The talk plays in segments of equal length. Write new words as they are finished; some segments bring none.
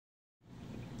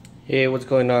Hey, what's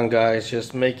going on, guys?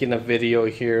 Just making a video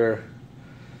here.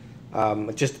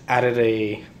 Just added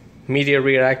a media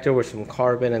reactor with some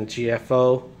carbon and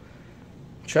GFO.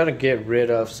 Trying to get rid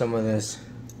of some of this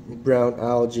brown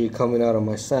algae coming out of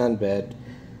my sand bed,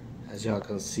 as y'all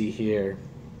can see here.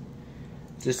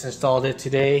 Just installed it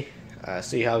today.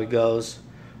 See how it goes.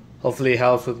 Hopefully it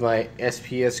helps with my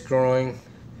SPS growing.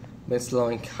 Been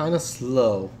slowing kind of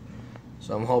slow,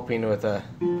 so I'm hoping with the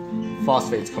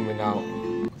phosphates coming out.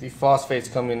 The phosphates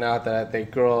coming out that they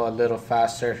grow a little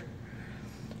faster.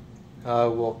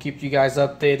 We'll keep you guys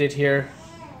updated here,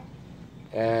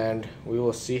 and we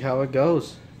will see how it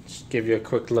goes. Just give you a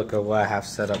quick look at what I have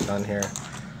set up on here.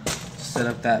 Set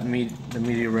up the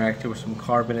media reactor with some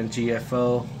carbon and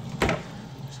GFO.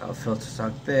 So I'll filter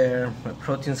stock there. My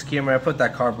protein skimmer, I put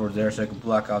that cardboard there so I can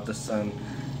block out the sun.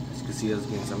 As you can see, there's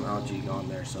been some algae on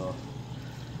there, so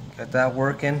got that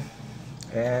working,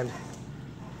 and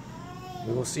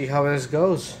we will see how this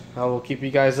goes. I will keep you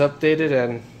guys updated,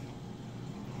 and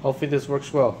hopefully this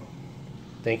works well.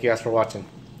 Thank you guys for watching.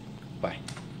 Bye.